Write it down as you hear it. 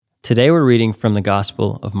Today we're reading from the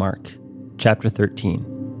Gospel of Mark, chapter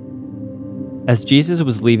 13. As Jesus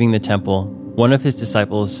was leaving the temple, one of his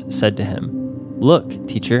disciples said to him, "Look,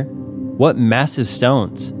 teacher, what massive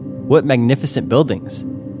stones! What magnificent buildings!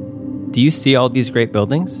 Do you see all these great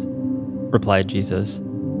buildings?" Replied Jesus,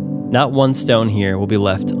 "Not one stone here will be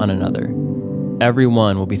left on another. Every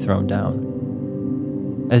one will be thrown down."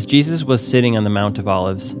 As Jesus was sitting on the Mount of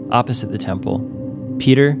Olives opposite the temple,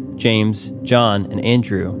 Peter, James, John, and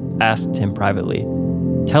Andrew asked him privately,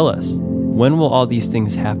 "Tell us, when will all these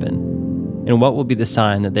things happen? And what will be the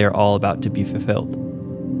sign that they are all about to be fulfilled?"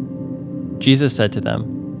 Jesus said to them,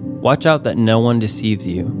 "Watch out that no one deceives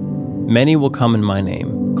you. Many will come in my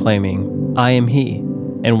name, claiming, 'I am he,'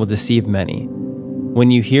 and will deceive many.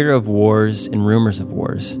 When you hear of wars and rumors of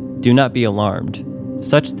wars, do not be alarmed.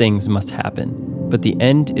 Such things must happen, but the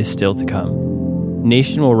end is still to come.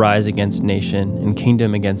 Nation will rise against nation and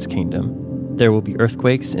kingdom against kingdom. There will be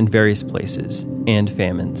earthquakes in various places and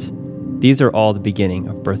famines. These are all the beginning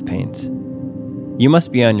of birth pains. You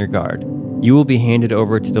must be on your guard. You will be handed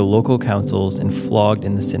over to the local councils and flogged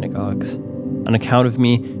in the synagogues. On account of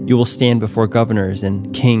me, you will stand before governors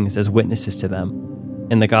and kings as witnesses to them.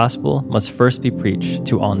 And the gospel must first be preached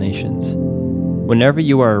to all nations. Whenever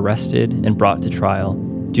you are arrested and brought to trial,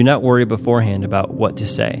 do not worry beforehand about what to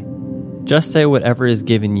say. Just say whatever is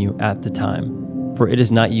given you at the time, for it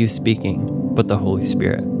is not you speaking, but the Holy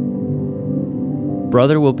Spirit.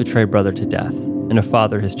 Brother will betray brother to death, and a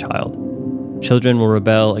father his child. Children will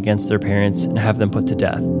rebel against their parents and have them put to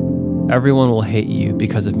death. Everyone will hate you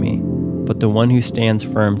because of me, but the one who stands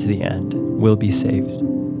firm to the end will be saved.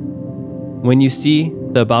 When you see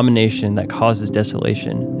the abomination that causes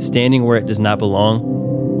desolation standing where it does not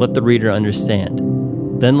belong, let the reader understand.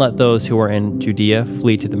 Then let those who are in Judea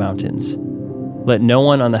flee to the mountains. Let no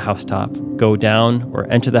one on the housetop go down or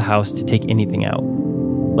enter the house to take anything out.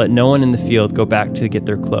 Let no one in the field go back to get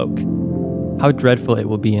their cloak. How dreadful it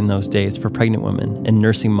will be in those days for pregnant women and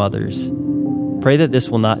nursing mothers. Pray that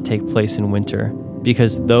this will not take place in winter,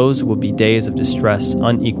 because those will be days of distress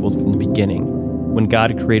unequaled from the beginning, when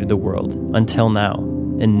God created the world, until now,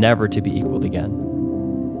 and never to be equaled again.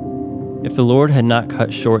 If the Lord had not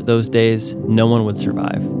cut short those days, no one would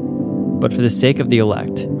survive. But for the sake of the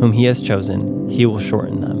elect, whom he has chosen, he will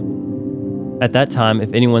shorten them. At that time,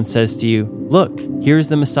 if anyone says to you, "Look, here is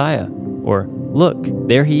the Messiah," or "Look,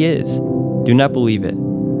 there he is," do not believe it.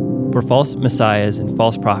 For false messiahs and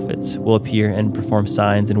false prophets will appear and perform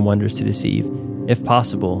signs and wonders to deceive, if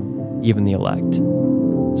possible, even the elect.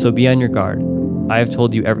 So be on your guard. I have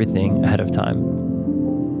told you everything ahead of time.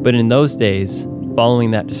 But in those days,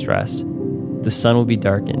 following that distress, the sun will be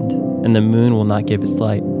darkened, and the moon will not give its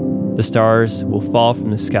light. The stars will fall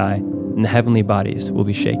from the sky, and the heavenly bodies will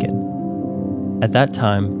be shaken. At that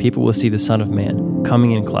time, people will see the Son of Man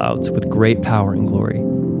coming in clouds with great power and glory,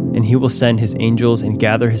 and he will send his angels and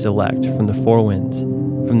gather his elect from the four winds,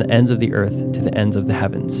 from the ends of the earth to the ends of the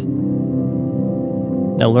heavens.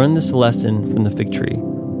 Now learn this lesson from the fig tree.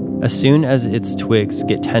 As soon as its twigs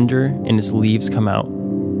get tender and its leaves come out,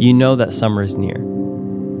 you know that summer is near.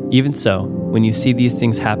 Even so, when you see these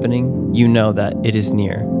things happening, you know that it is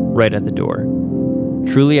near, right at the door.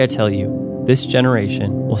 Truly I tell you, this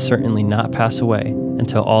generation will certainly not pass away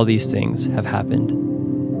until all these things have happened.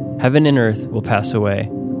 Heaven and earth will pass away,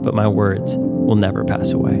 but my words will never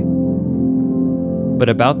pass away. But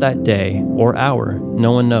about that day or hour,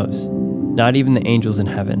 no one knows, not even the angels in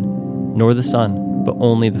heaven, nor the Son, but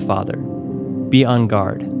only the Father. Be on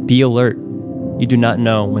guard, be alert. You do not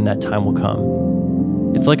know when that time will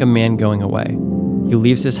come. It's like a man going away. He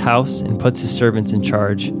leaves his house and puts his servants in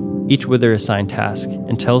charge, each with their assigned task,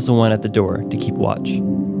 and tells the one at the door to keep watch.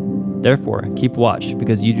 Therefore, keep watch,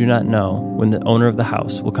 because you do not know when the owner of the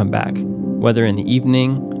house will come back, whether in the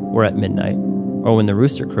evening or at midnight, or when the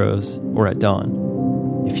rooster crows or at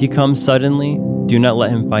dawn. If he comes suddenly, do not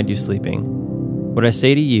let him find you sleeping. What I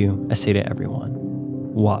say to you, I say to everyone.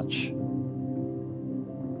 Watch.